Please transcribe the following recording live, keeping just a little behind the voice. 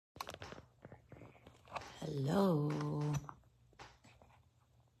Hello.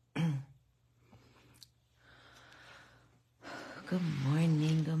 Good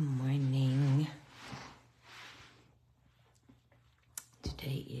morning. Good morning.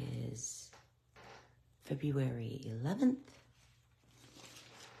 Today is February 11th,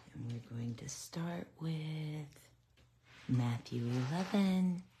 and we're going to start with Matthew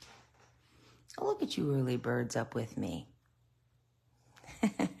 11. Oh, look at you early birds up with me.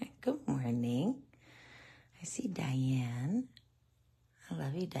 Good morning. I see Diane. I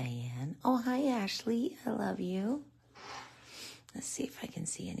love you, Diane. Oh, hi, Ashley. I love you. Let's see if I can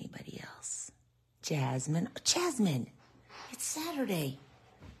see anybody else. Jasmine. Oh, Jasmine, it's Saturday.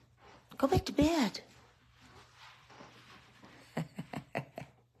 Go back to bed.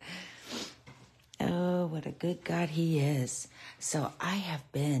 Oh, what a good God he is. So I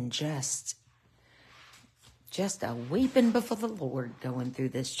have been just a weeping before the Lord going through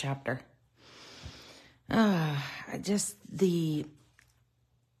this chapter. Just the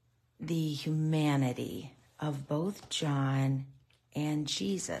humanity of both John and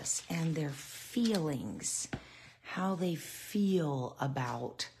Jesus and their feelings, how they feel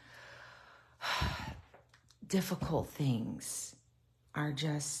about difficult things are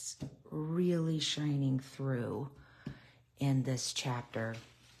just really shining through in this chapter.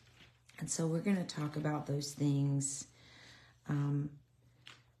 And so we're going to talk about those things.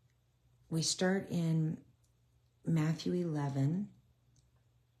 We start in Matthew 11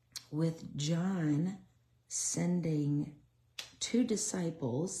 with John sending two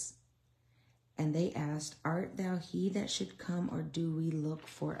disciples, and they asked, "Art thou he that should come, or do we look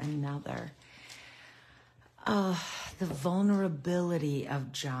for another?" The vulnerability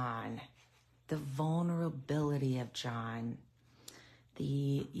of John. The vulnerability of John.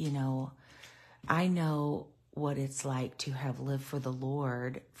 I know what it's like to have lived for the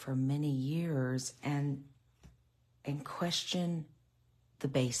Lord for many years and question the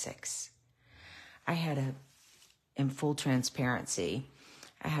basics. In full transparency,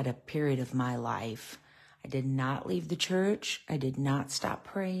 I had a period of my life. I did not leave the church. I did not stop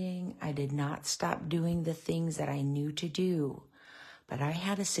praying. I did not stop doing the things that I knew to do. But I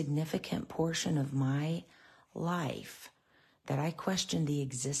had a significant portion of my life that I questioned the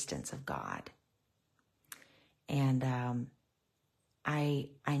existence of God. And I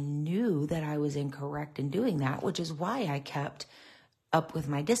knew that I was incorrect in doing that, which is why I kept up with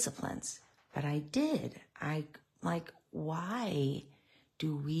my disciplines. But I did. Why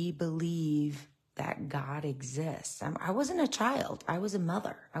do we believe that God exists? I wasn't a child. I was a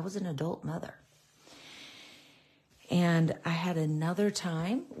mother. I was an adult mother. And I had another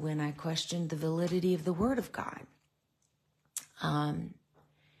time when I questioned the validity of the Word of God.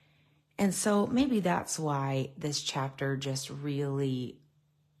 And so maybe that's why this chapter just really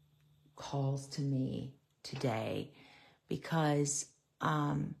calls to me today, because,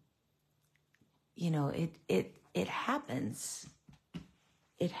 it happens.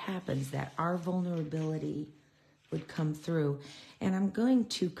 It happens that our vulnerability would come through. And I'm going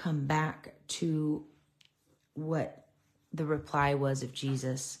to come back to what the reply was of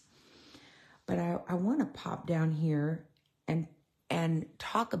Jesus. But I want to pop down here and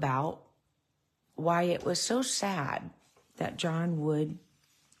talk about why it was so sad that John would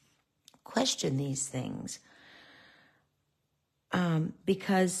question these things.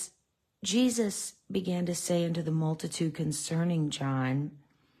 Because Jesus began to say unto the multitude concerning John,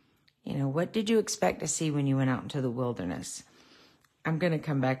 what did you expect to see when you went out into the wilderness? I'm going to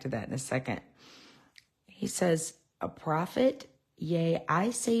come back to that in a second. He says, a prophet, yea, I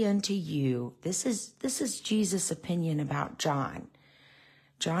say unto you, this is Jesus' opinion about John.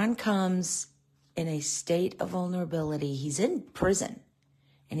 John comes in a state of vulnerability. He's in prison,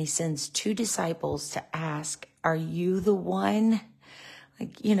 and he sends two disciples to ask, are you the one?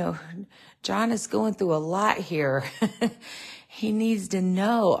 John is going through a lot here. He needs to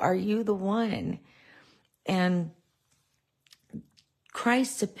know, are you the one? And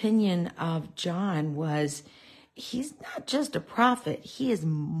Christ's opinion of John was, he's not just a prophet. He is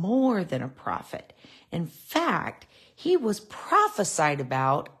more than a prophet. In fact, he was prophesied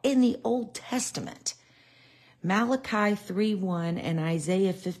about in the Old Testament. Malachi 3:1 and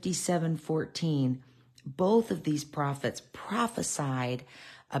Isaiah 57:14. Both of these prophets prophesied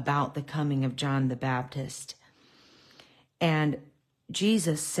about the coming of John the Baptist. And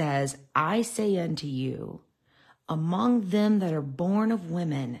Jesus says, I say unto you, among them that are born of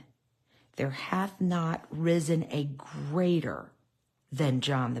women, there hath not risen a greater than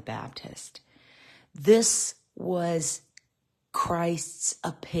John the Baptist. This was Christ's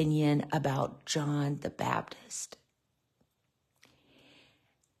opinion about John the Baptist.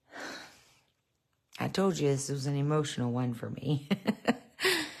 I told you this was an emotional one for me.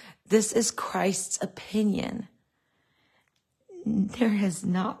 This is Christ's opinion. There has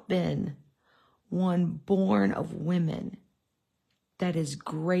not been one born of women that is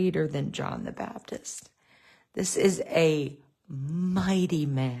greater than John the Baptist. This is a mighty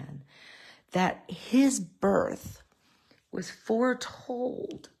man that his birth was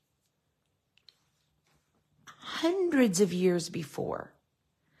foretold hundreds of years before.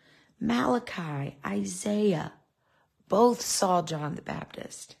 Malachi, Isaiah, both saw John the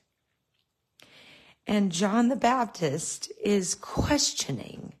Baptist. And John the Baptist is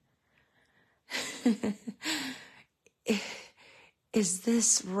questioning, is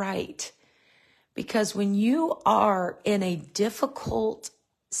this right? Because when you are in a difficult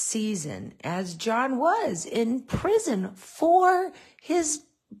season, as John was in prison for his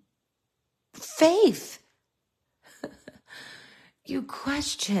faith, you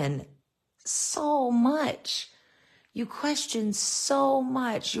question so much. You question so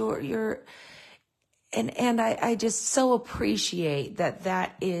much. And I just so appreciate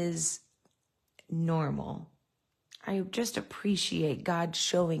that is normal. I just appreciate God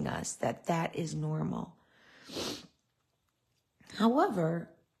showing us that is normal. However,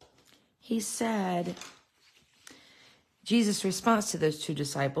 he said, Jesus' response to those two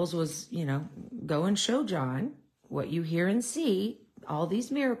disciples was, go and show John what you hear and see, all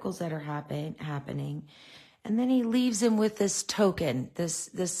these miracles that are happening. And then he leaves him with this token,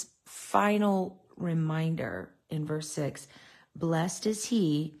 this final reminder in verse 6. Blessed is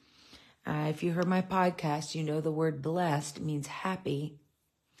he. If you heard my podcast, you know the word blessed means happy.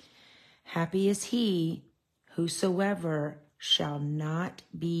 Happy is he whosoever shall not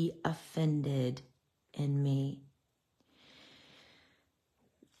be offended in me.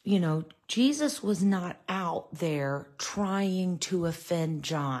 Jesus was not out there trying to offend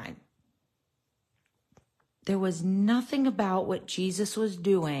John. There was nothing about what Jesus was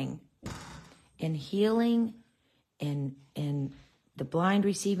doing in healing, in the blind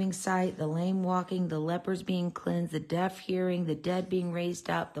receiving sight, the lame walking, the lepers being cleansed, the deaf hearing, the dead being raised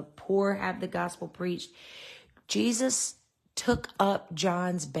up, the poor have the gospel preached. Jesus took up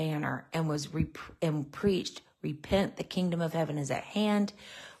John's banner and preached, repent, the kingdom of heaven is at hand.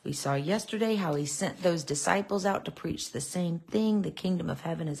 We saw yesterday how he sent those disciples out to preach the same thing. The kingdom of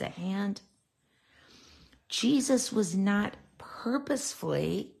heaven is at hand. Jesus was not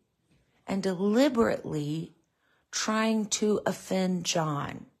purposefully and deliberately trying to offend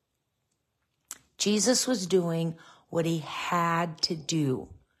John. Jesus was doing what he had to do.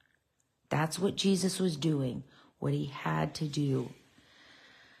 That's what Jesus was doing, what he had to do.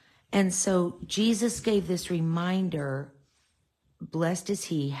 And so Jesus gave this reminder, blessed is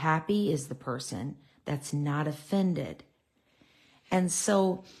he, happy is the person that's not offended. And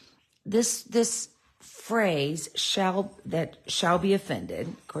so this phrase, shall be offended,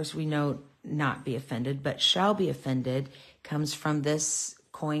 of course we know not be offended, but shall be offended comes from this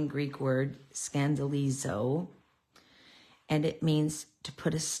Koine Greek word, scandalizo, and it means to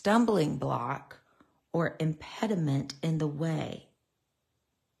put a stumbling block or impediment in the way,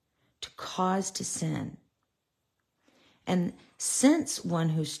 to cause to sin. And since one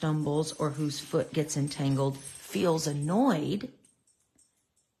who stumbles or whose foot gets entangled feels annoyed,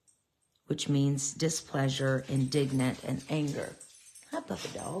 which means displeasure, indignant, and anger. Hi, Papa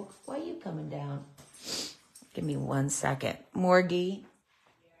Dog. Why are you coming down? Give me 1 second. Morgie,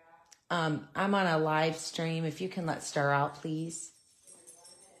 I'm on a live stream. If you can let Star out, please.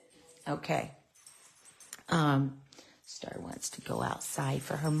 Okay. Star wants to go outside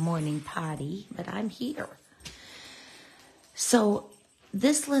for her morning potty, but I'm here. So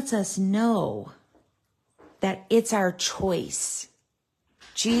this lets us know that it's our choice.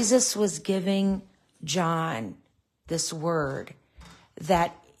 Jesus was giving John this word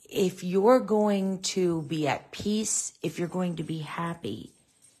that if you're going to be at peace, if you're going to be happy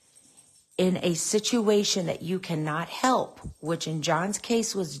in a situation that you cannot help, which in John's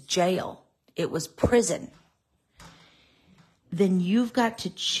case was jail, it was prison, then you've got to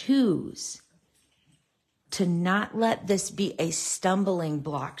choose to not let this be a stumbling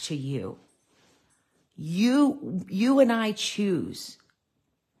block to you. You and I choose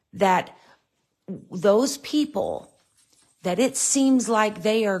that those people that it seems like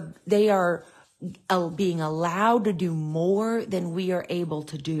they are being allowed to do more than we are able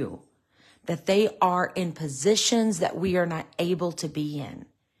to do, that they are in positions that we are not able to be in.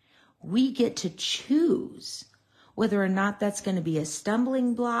 We get to choose whether or not that's going to be a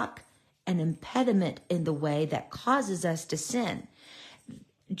stumbling block, an impediment in the way that causes us to sin.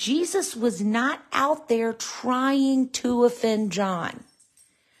 Jesus was not out there trying to offend John.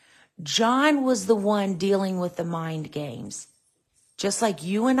 John was the one dealing with the mind games. Just like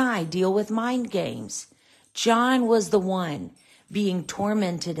you and I deal with mind games. John was the one being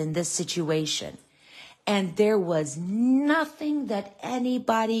tormented in this situation. And there was nothing that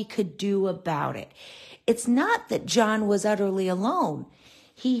anybody could do about it. It's not that John was utterly alone.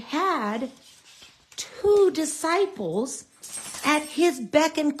 He had 2 disciples at his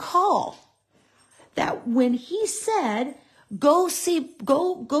beck and call. That when he said, go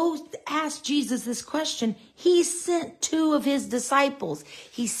ask Jesus this question, he sent 2 of his disciples.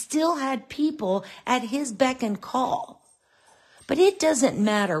 He still had people at his beck and call. But it doesn't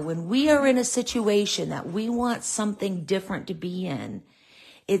matter when we are in a situation that we want something different to be in.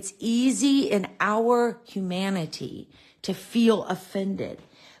 It's easy in our humanity to feel offended,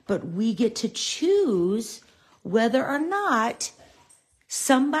 but we get to choose whether or not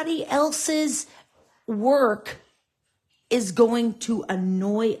somebody else's work is going to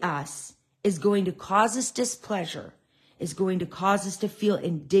annoy us, is going to cause us displeasure, is going to cause us to feel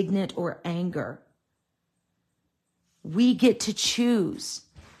indignant or anger. We get to choose.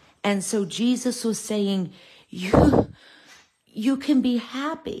 And so Jesus was saying, you can be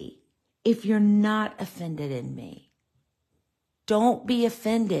happy if you're not offended in me. Don't be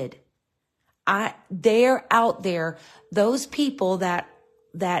offended. They're out there, those people that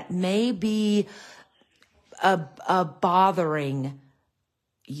may be bothering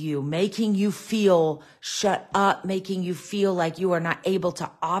you, making you feel shut up, making you feel like you are not able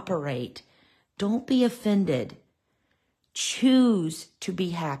to operate. Don't be offended. Choose to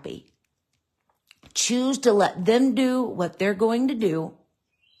be happy. Choose to let them do what they're going to do.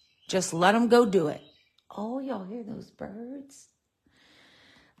 Just let them go do it. Oh, y'all hear those birds?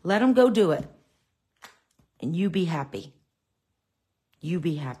 Let them go do it. And you be happy. You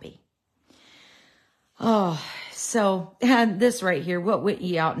be happy. Oh, so, and this right here, what went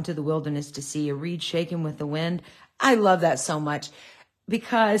ye out into the wilderness to see? A reed shaken with the wind? I love that so much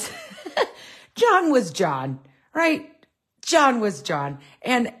because John was John, right? John was John.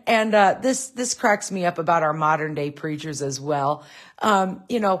 And this cracks me up about our modern day preachers as well.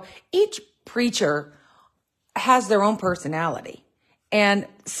 Each preacher has their own personality, and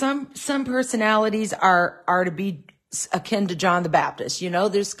some personalities are to be akin to John the Baptist.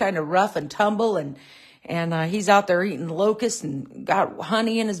 There's kind of rough and tumble, and he's out there eating locusts and got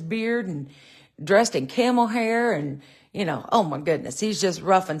honey in his beard and dressed in camel hair, and oh my goodness, he's just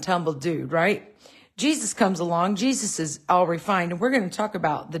rough and tumble dude, right? Jesus comes along. Jesus is all refined. And we're going to talk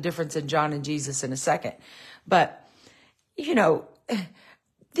about the difference in John and Jesus in a second. But,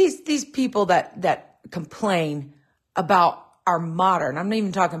 these people that complain about our modern, I'm not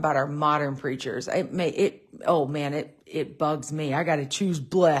even talking about our modern preachers. It bugs me. I got to choose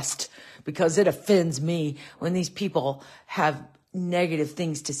blessed because it offends me when these people have negative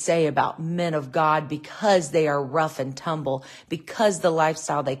things to say about men of God because they are rough and tumble, because the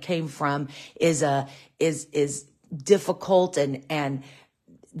lifestyle they came from is difficult, and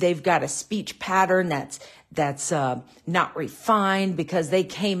they've got a speech pattern that's not refined because they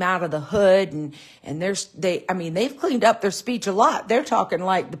came out of the hood, and they've cleaned up their speech a lot. They're talking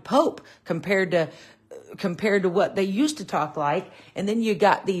like the Pope compared to what they used to talk like. And then you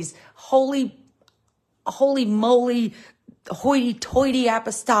got these holy moly hoity-toity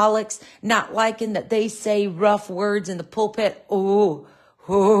apostolics not liking that they say rough words in the pulpit. Well,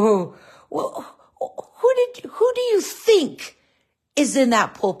 who do you think is in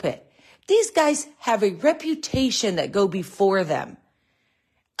that pulpit? These guys have a reputation that go before them.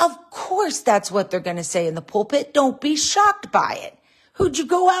 Of course, that's what they're going to say in the pulpit. Don't be shocked by it. Who'd you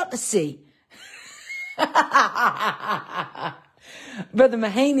go out to see? Brother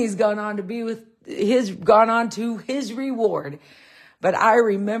Mahaney's gone on to his reward. But I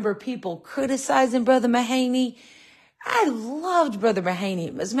remember people criticizing Brother Mahaney. I loved Brother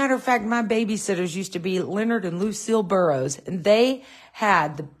Mahaney. As a matter of fact, my babysitters used to be Leonard and Lucille Burrows, and they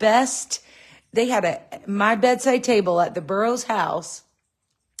had my bedside table at the Burrows house.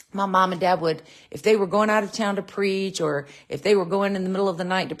 My mom and dad would, if they were going out of town to preach, or if they were going in the middle of the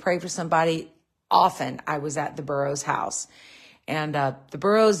night to pray for somebody, often I was at the Burrows house. And the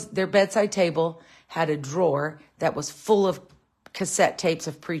Burrows, their bedside table had a drawer that was full of cassette tapes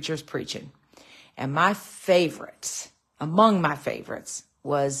of preachers preaching. And among my favorites,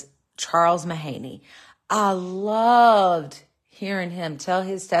 was Charles Mahaney. I loved hearing him tell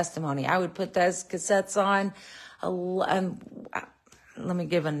his testimony. I would put those cassettes on. Let me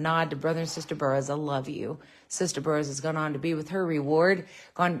give a nod to Brother and Sister Burrows. I love you. Sister Burrows has gone on to be with her reward,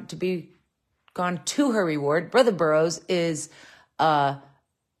 gone to her reward. Brother Burrows is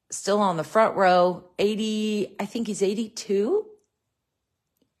still on the front row, 80, I think he's 82.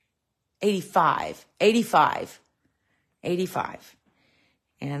 85.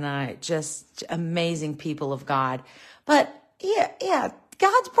 And just amazing people of God. But yeah,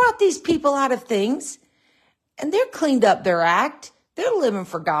 God's brought these people out of things, and they're cleaned up their act. They're living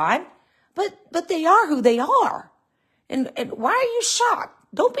for God, but they are who they are. And why are you shocked?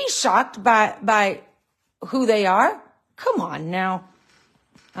 Don't be shocked by who they are. Come on now.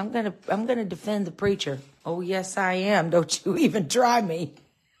 I'm gonna defend the preacher. Oh yes, I am. Don't you even try me.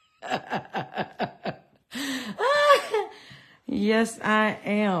 Yes, I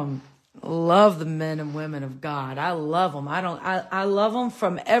am. Love the men and women of God. I love them. I love them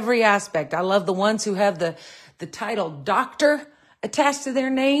from every aspect. I love the ones who have the title doctor attached to their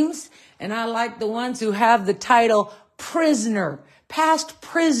names. And I like the ones who have the title prisoner, past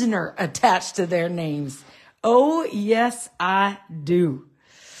prisoner attached to their names. Oh, yes, I do.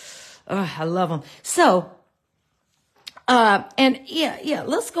 I love them. So,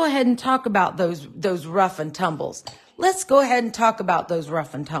 let's go ahead and talk about those rough and tumbles. Let's go ahead and talk about those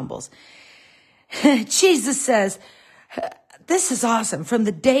rough and tumbles. Jesus says, this is awesome. From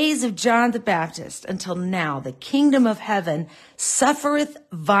the days of John the Baptist until now, the kingdom of heaven suffereth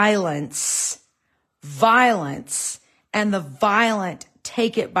violence, and the violent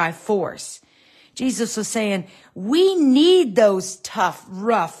take it by force. Jesus was saying, we need those tough,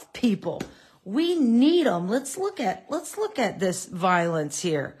 rough people. We need them. Let's look at this violence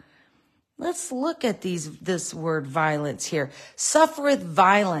here. Let's look at this word violence here. Suffereth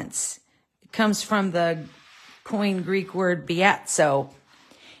violence. It comes from the coined Greek word biazo.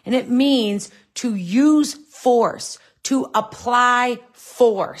 And it means to use force, to apply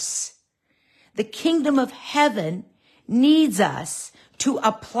force. The kingdom of heaven needs us to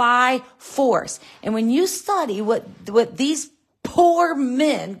apply force. And when you study what these poor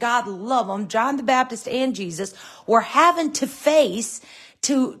men, God love them, John the Baptist and Jesus, were having to face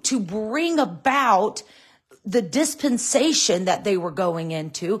to bring about the dispensation that they were going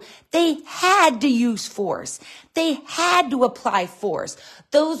into, they had to use force. They had to apply force.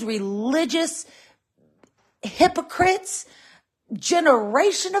 Those religious hypocrites,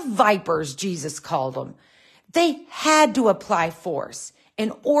 generation of vipers, Jesus called them. They had to apply force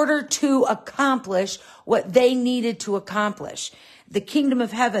in order to accomplish what they needed to accomplish. The kingdom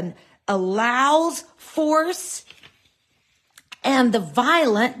of heaven allows force. And the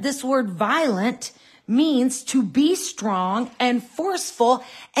violent, this word violent, means to be strong and forceful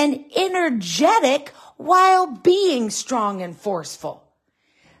and energetic while being strong and forceful.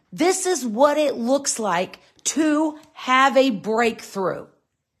 This is what it looks like to have a breakthrough.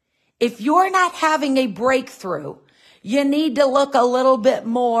 If you're not having a breakthrough, you need to look a little bit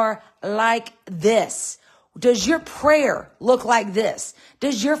more like this. Does your prayer look like this?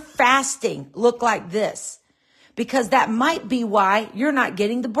 Does your fasting look like this? Because that might be why you're not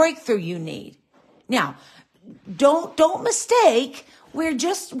getting the breakthrough you need. Now, don't mistake.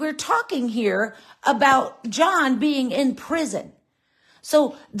 We're talking here about John being in prison.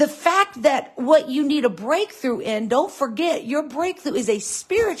 So the fact that what you need a breakthrough in, don't forget your breakthrough is a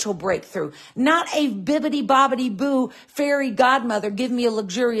spiritual breakthrough, not a bibbity bobbity boo fairy godmother give me a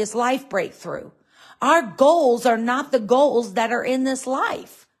luxurious life breakthrough. Our goals are not the goals that are in this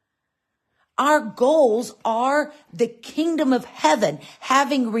life. Our goals are the kingdom of heaven,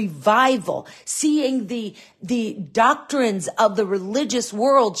 having revival, seeing the doctrines of the religious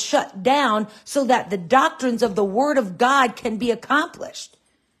world shut down so that the doctrines of the word of God can be accomplished.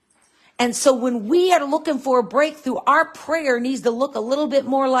 And so when we are looking for a breakthrough, our prayer needs to look a little bit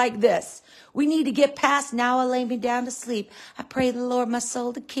more like this. We need to get past, now I lay me down to sleep. I pray the Lord my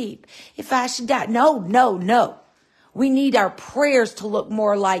soul to keep. If I should die. No. We need our prayers to look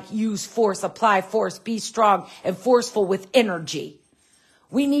more like use force, apply force, be strong and forceful with energy.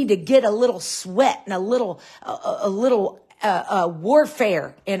 We need to get a little sweat and a little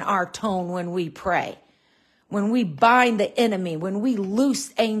warfare in our tone when we pray. When we bind the enemy, when we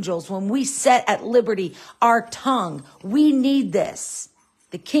loose angels, when we set at liberty our tongue, we need this.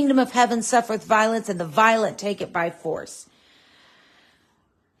 The kingdom of heaven suffereth violence, and the violent take it by force.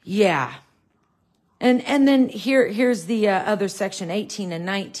 Yeah. And then here's the other section, 18 and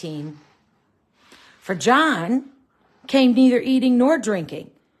 19. For John came neither eating nor drinking.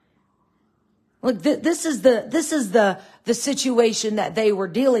 Look, this is the situation that they were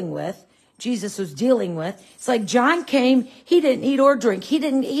dealing with. Jesus was dealing with. It's like John came, he didn't eat or drink. He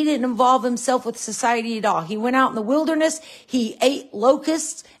didn't involve himself with society at all. He went out in the wilderness. He ate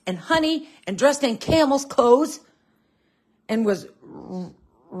locusts and honey and dressed in camel's clothes and was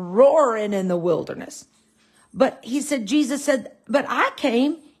roaring in the wilderness. But Jesus said, but I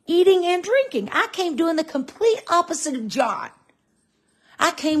came eating and drinking. I came doing the complete opposite of John.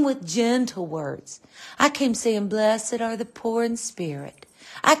 I came with gentle words. I came saying, blessed are the poor in spirit.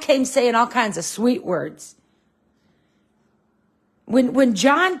 I came saying all kinds of sweet words. When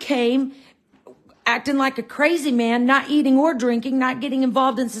John came acting like a crazy man, not eating or drinking, not getting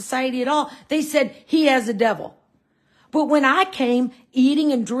involved in society at all, they said he has a devil. But when I came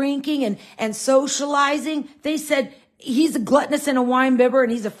eating and drinking and socializing, they said he's a gluttonous and a winebibber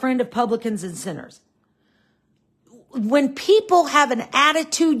and he's a friend of publicans and sinners. When people have an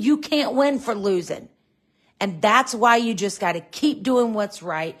attitude, you can't win for losing. And that's why you just got to keep doing what's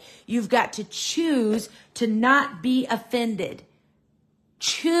right. You've got to choose to not be offended.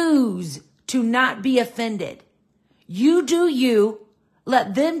 Choose to not be offended. You do you,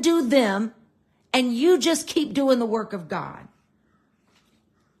 let them do them, and you just keep doing the work of God.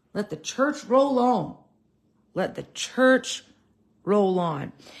 Let the church roll on. Let the church roll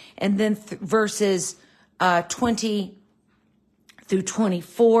on. And then verses 20 through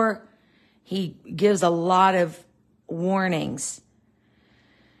 24, he gives a lot of warnings.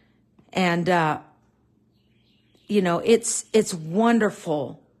 And, it's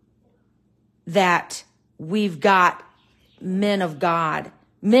wonderful that we've got men of God,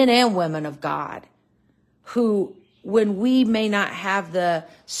 men and women of God, who, when we may not have the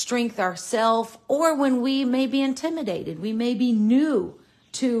strength ourselves, or when we may be intimidated, we may be new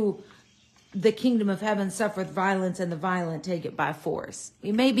to the kingdom of heaven, suffereth violence, and the violent take it by force.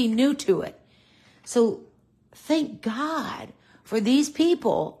 We may be new to it. So thank God for these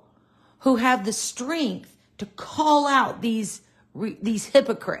people who have the strength to call out these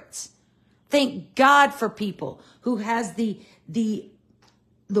hypocrites. Thank God for people who has the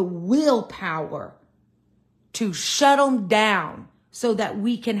willpower to shut them down so that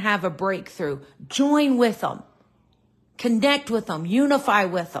we can have a breakthrough. Join with them. Connect with them. Unify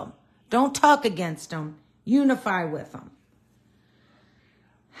with them. Don't talk against them. Unify with them.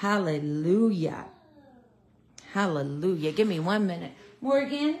 Hallelujah. Hallelujah. Give me 1 minute.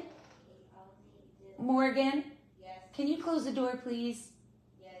 Morgan? Morgan? Yes. Can you close the door, please?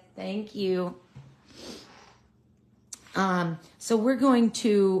 Yes. Thank you. So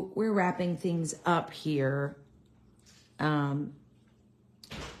we're wrapping things up here.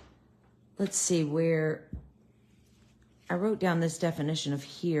 Let's see where I wrote down this definition of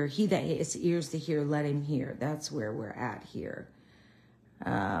hear. He that has ears to hear, let him hear. That's where we're at here.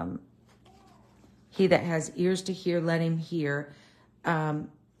 He that has ears to hear, let him hear.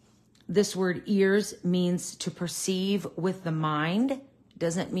 This word ears means to perceive with the mind. It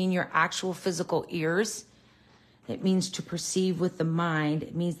doesn't mean your actual physical ears. It means to perceive with the mind.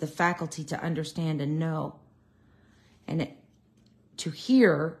 It means the faculty to understand and know. And to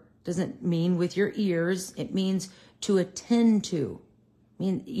hear doesn't mean with your ears. It means to attend to.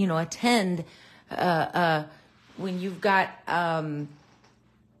 Attend when you've got an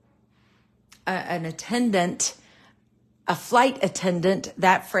attendant, a flight attendant,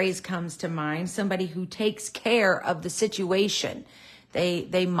 that phrase comes to mind. Somebody who takes care of the situation.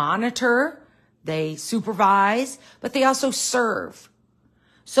 They monitor, they supervise, but they also serve.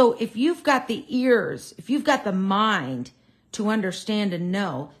 So if you've got the ears, if you've got the mind to understand and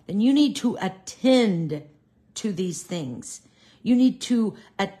know, then you need to attend to these things. You need to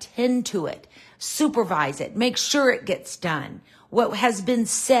attend to it, supervise it, make sure it gets done. What has been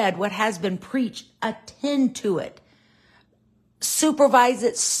said, what has been preached, attend to it. Supervise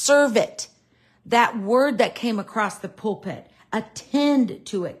it, serve it. That word that came across the pulpit, attend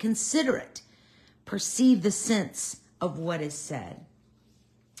to it, consider it, perceive the sense of what is said.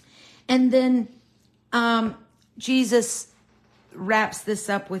 And then Jesus wraps this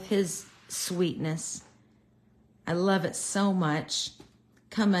up with his sweetness. I love it so much.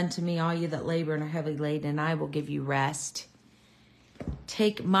 Come unto me, all you that labor and are heavily laden, and I will give you rest.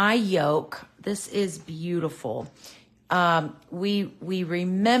 Take my yoke. This is beautiful. We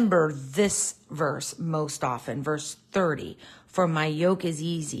remember this verse most often, verse 30. For my yoke is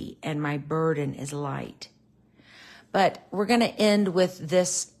easy and my burden is light. But we're going to end with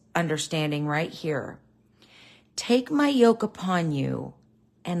this understanding right here. Take my yoke upon you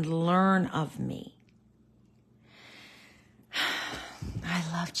and learn of me. I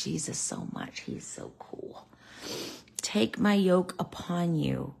love Jesus so much. He's so cool. Take my yoke upon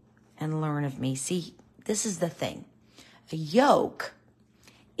you and learn of me. See, this is the thing. A yoke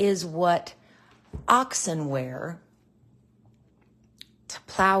is what oxen wear to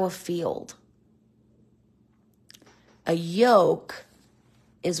plow a field. A yoke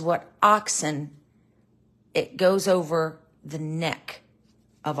is what it goes over the neck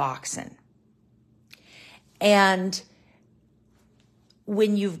of oxen. And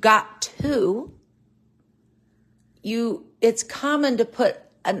when you've got two, you it's common to put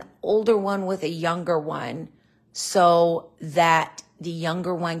an older one with a younger one so that the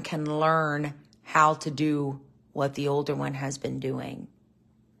younger one can learn how to do what the older one has been doing.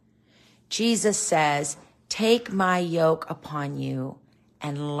 Jesus says, take my yoke upon you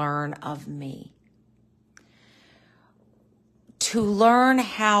and learn of me. To learn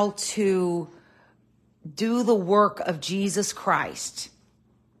how to do the work of Jesus Christ,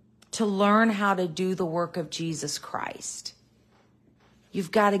 to learn how to do the work of Jesus Christ,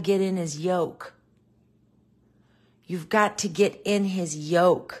 you've got to get in his yoke. You've got to get in his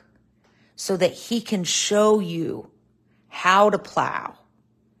yoke so that he can show you how to plow,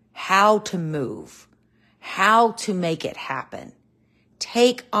 how to move, how to make it happen.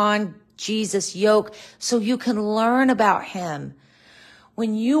 Take on Jesus' yoke so you can learn about him.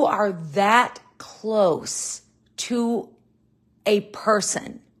 When you are that close to a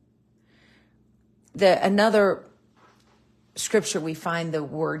person, another scripture we find the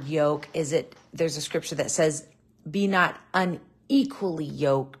word yoke there's a scripture that says, be not unequally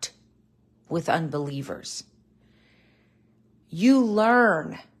yoked with unbelievers. You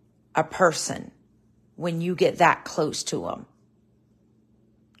learn a person when you get that close to them.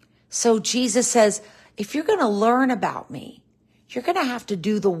 So Jesus says, if you're going to learn about me, you're going to have to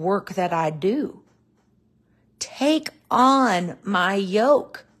do the work that I do. Take on my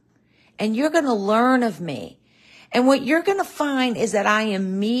yoke and you're going to learn of me. And what you're going to find is that I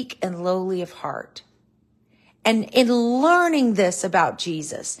am meek and lowly of heart. And in learning this about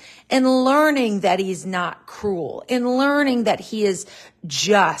Jesus, in learning that he's not cruel, in learning that he is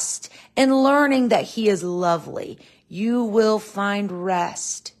just, in learning that he is lovely, you will find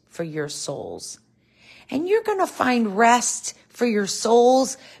rest for your souls. And you're going to find rest for your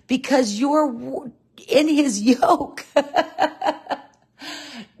souls because you're in his yoke.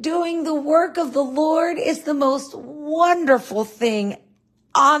 Doing the work of the Lord is the most wonderful thing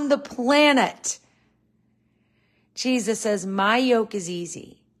on the planet. Jesus says, my yoke is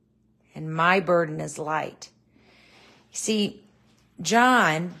easy and my burden is light. You see,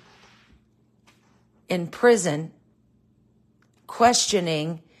 John in prison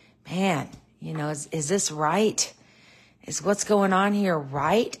questioning, man, is this right? Is what's going on here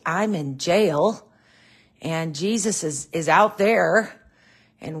right? I'm in jail and Jesus is out there.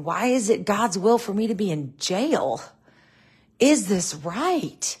 And why is it God's will for me to be in jail? Is this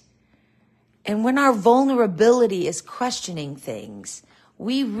right? And when our vulnerability is questioning things,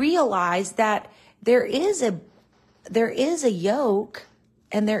 we realize that there is a yoke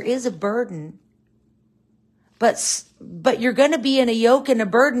and there is a burden. But you're going to be in a yoke and a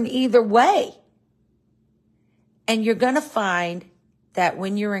burden either way. And you're going to find that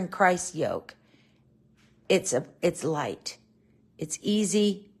when you're in Christ's yoke, it's light. It's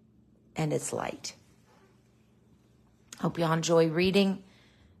easy and it's light. Hope y'all enjoy reading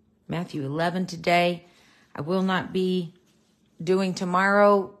Matthew 11 today. I will not be doing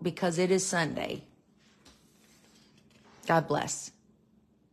tomorrow because it is Sunday. God bless.